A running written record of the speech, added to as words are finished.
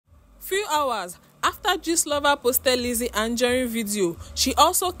Few hours after gistlover posted Lizzy Anjorin video, she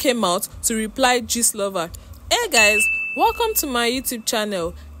also came out to reply gistlover. Hey guys, welcome to my YouTube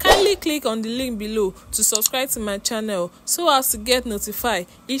channel. Kindly click on the link below to subscribe to my channel so as to get notified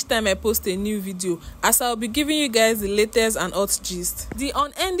each time I post a new video, as I'll be giving you guys the latest and hot gist. The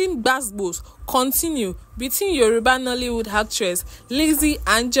unending gbasgbos continue between Yoruba Nollywood actress Lizzy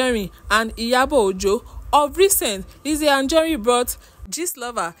Anjorin and Iyabo. Of recent, Lizzy Anjorin brought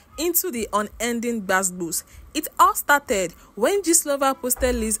gistlover into the unending gbasgbos. It all started when gistlover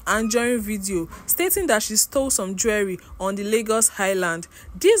posted Lizzy Anjorin video stating that she stole some jewelry on the Lagos Highland.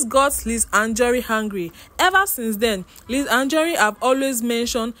 This got Lizzy Anjorin angry. Ever since then, Lizzy Anjorin have always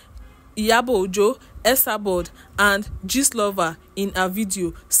mentioned iyabo, Esabod and gistlover in her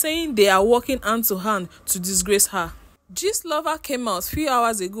video, saying they are working hand to hand to disgrace her. Gistlover came out few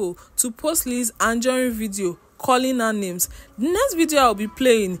hours ago to post Lizzy Anjorin video calling her names. The next video I'll be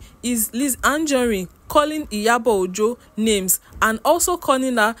playing is Lizzy Anjorin calling iyabo names and also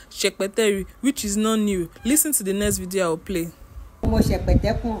calling her Shekpeteri, which is not new. Listen to the next video I'll play. Ọmọ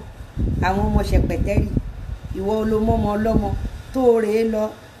Shekpetekun, àwọn ọmọ Shekpeteri, ìwọ olómọmọ ọlọ́mọ tó rèé lọ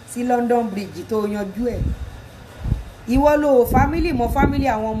sí London Bridge tó yanjú ẹ̀. Ìwọ ló family family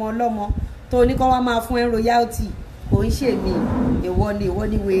àwọn ọmọ ọlọ́mọ tó ní kó wá máa fún ẹ royalty. Kò ń ṣe mí, ìwọ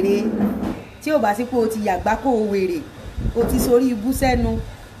ni wèrè. Tí ó bá sí pé o ti yàgbá kó o wèrè, o ti sórí ibú sẹ́nu,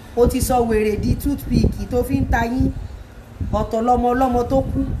 o ti sọ wèrè di toothpick tó fi ń ta yín. Ọ̀tọ̀ lọmọ ọlọ́mọ tó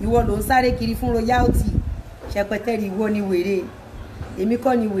kú, ìwọ ló ń sáré kiri fún royalty. Shekpeteri, ìwọ ni wèrè. Èmi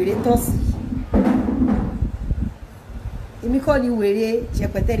kọ́ ni wèrè tọ́ sí. Èmi kọ́ ni wèrè.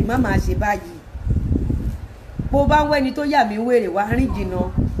 Shekpeteri, má máa ṣe báyìí. Bó bá ń wẹ́ni tó yà mí wèrè, wà á rìn jìnnà.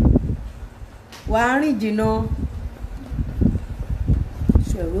 Wà á rìn jìnnà.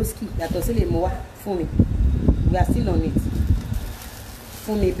 Roski yàtọ̀ sí lè mú wá fún mi. We are still on it.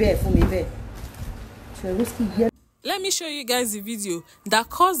 Fún mi bẹ́ẹ̀. Roski yẹ. Let me show you guys the video that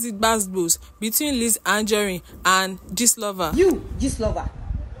caused the gbasgbos between Lizzy Anjorin and gistlover. You, gistlover,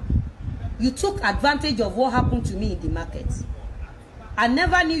 you took advantage of what happened to me in the market. I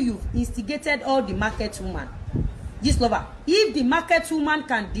never knew you instigated all the market woman. Gistlover, if the market woman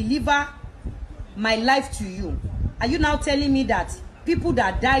can deliver my life to you, are you now telling me that people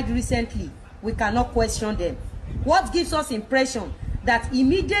that died recently, we cannot question them? What gives us impression that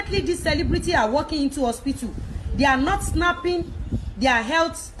immediately this celebrity are walking into hospital, they are not snapping their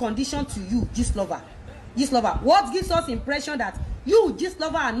health condition to you, gistlover? Gistlover, what gives us impression that you,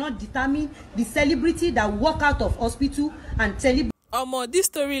 gistlover, are not determining the celebrity that walk out of hospital and celebrate? This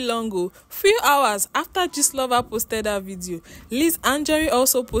story long ago. Few hours after gistlover posted her video, Lizzy Anjorin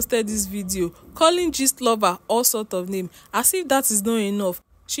also posted this video calling gistlover all sort of name. As if that is not enough,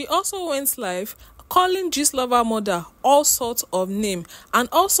 she also went live calling gistlover mother all sorts of name and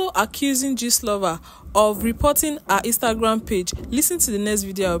also accusing gistlover of reporting her Instagram page. Listen to the next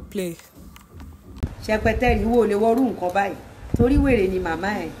video I'll play. Shekpeteri, wo le woru nǹkan báyìí torí wèrè ni màmá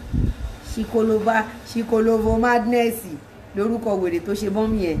ẹ̀. Shikolovo madness lórúkọ wèrè tó ṣe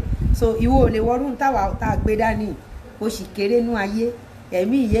bọ́mì ẹ̀. So ìwọ lè wọ́rùn táwa tá gbé dání, ó sì kéré nú ayé,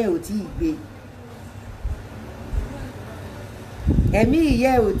 ẹ̀mí ìyẹ́ ò tí ì gbé. Ẹ̀mí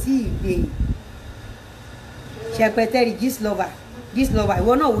ìyẹ́ ò tí ì gbé. Shekpeteri, gistlover,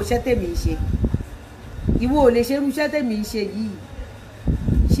 ìwọ náà wo iṣẹ́ tèmi ń ṣe. Ìwọ ò lè ṣe irú iṣẹ́ tèmi ń ṣe yìí.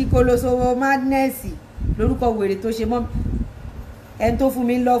 Shikolovo madness lórúkọ wèrè tó ṣe mọ́ ẹni tó fún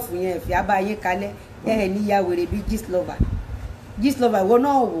mi lọ́ọ̀fù yẹn fi abáyé kalẹ̀ níyà wèrè bí gistlover. Gistlover, ìwọ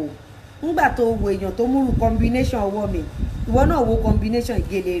náà wò ńgbà tó wo èèyàn tó múrù combination ọwọ́ mi, ìwọ náà wo combination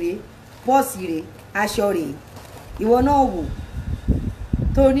ìgèlè rẹ̀, bọ́ọ̀sì rẹ̀, aṣọ rẹ̀, ìwọ náà wò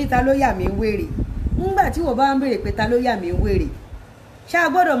tó ní ta ló yà mí wèrè. Ńgbà tí wọ́n bá ń béèrè pé ta ló yà mí wèrè, ṣá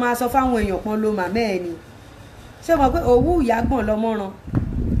gbọ́dọ̀ máa sọ fáwọn èèyàn kan ló màmá ẹ ni. Ṣé mọ̀ pé òwú ìyá gbọ̀n lọ́mọ́ràn,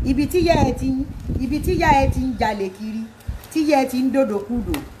 ibi tí yá ẹ ti ń jalè kiri, tí yá ẹ ti ń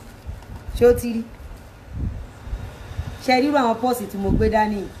dòdòkúdò, ṣé ó ti rí? Ṣé ríru àwọn pọ́ọ̀sì tí mo gbé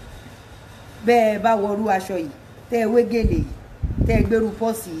dání? Bẹ́ẹ̀ bá wọrú aṣọ yìí, tẹ́ ẹ wé gèlè yìí, tẹ́ ẹ gbérú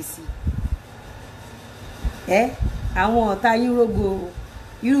pọ́ọ̀sì yìí sí. Àwọn ọ̀tá yín rógo,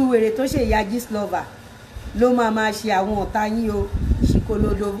 irú wèrè tó ṣe ìyá gistlover ló máa ṣe àwọn ọ̀tá yín o.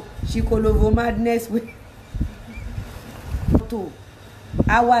 Shikolovo madness way.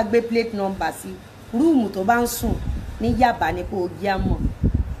 A wá gbé plate number sí rúùmù tó bá ń sùn ní Yàbá ní kó jí àmọ́.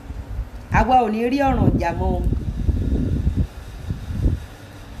 Àwa ò ní rí ọ̀ràn ìjà mọ́ o.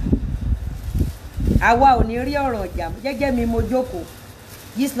 Àwa ò ní rí ọ̀ràn ìjà mọ́. Jẹ́jẹ́ mi mo jókòó.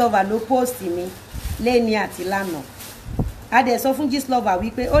 Gistlover ló post mi lẹ́ni àti lánàá. A dẹ̀ sọ fún gistlover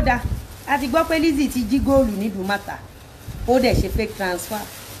wípé ó dá, a ti gbọ́ pé Lizzy ti jí góòlù ní Dùmátà. Ó dẹ̀ ṣe fake transfer.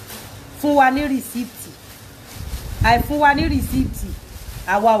 fún wa ní rìsíìtì àìfún wa ní rìsíìtì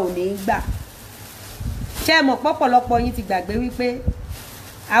àwa ò ní gbà. Ṣé ẹ mọ̀ pọ̀pọ̀lọpọ̀ yín ti gbàgbé wípé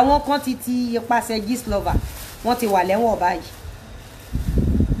àwọn kan ti ipasẹ̀ gistlover wọ́n ti wà lẹ́wọ̀n báyìí.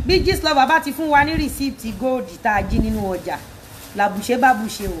 Bí gistlover bá ti fún wa ní rìsíìtì gold tá a jí nínú ọjà làbùṣe bá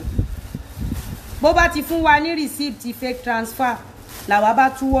bùṣe o. Bó bá ti fún wa ní rìsíìtì fake transfer làwa bá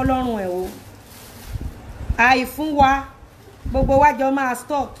túwọ́ lọ́rùn ẹ̀ o. Àìfún wa gbogbo wa jọ máa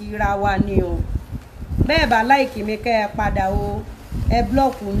stock ra wa ni o. Bẹ́ẹ̀ bá láìkì mi kẹ́ ẹ padà o, ẹ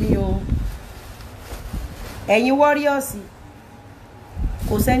block mi o. Ẹ̀yin warriors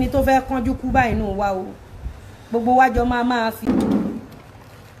kò sẹ́ni tó fẹ́ kánjú kú báyìí nù wa o. Gbogbo wa jọ máa fi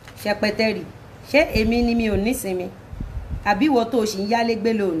ṣẹpẹtẹrì. Ṣé èmi ni mi ò nísinmi àbí ìwọ tó ṣì ń yálé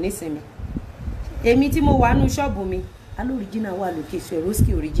gbé lò nísinmi? Èmi tí mo wà nú ṣọ́ọ̀bù mi alo original wà lókè so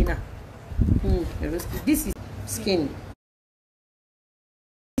Eroski original. Eroski this is skin.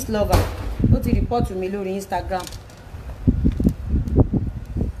 Gistlover ó ti report mi lórí Instagram.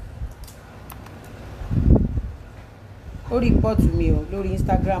 Ó report mi o lórí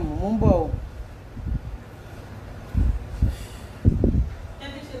Instagram mo ń bọ̀ o.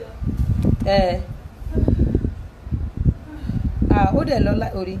 Ó dẹ̀ lọ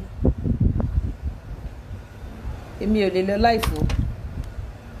orí. Èmi ò lè lọ láìfò.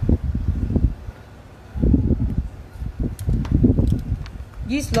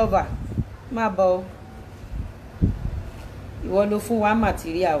 Gistlover má bọ̀ o. Ìwọ ló fún wa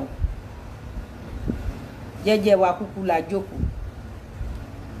material o. Jẹ́jẹ́ wa kúkú la jókòó.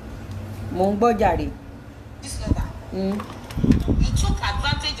 Mo ń gbọ́ jàre. Gistlover. You took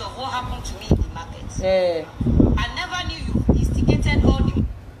advantage of what happened to me in the market. I never knew you instigated all the.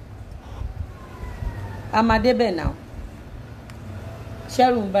 Amadebe now.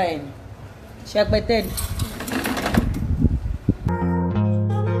 Ṣẹ́rù ń bá ẹ̀ ní. Ṣẹpẹtẹ́rì.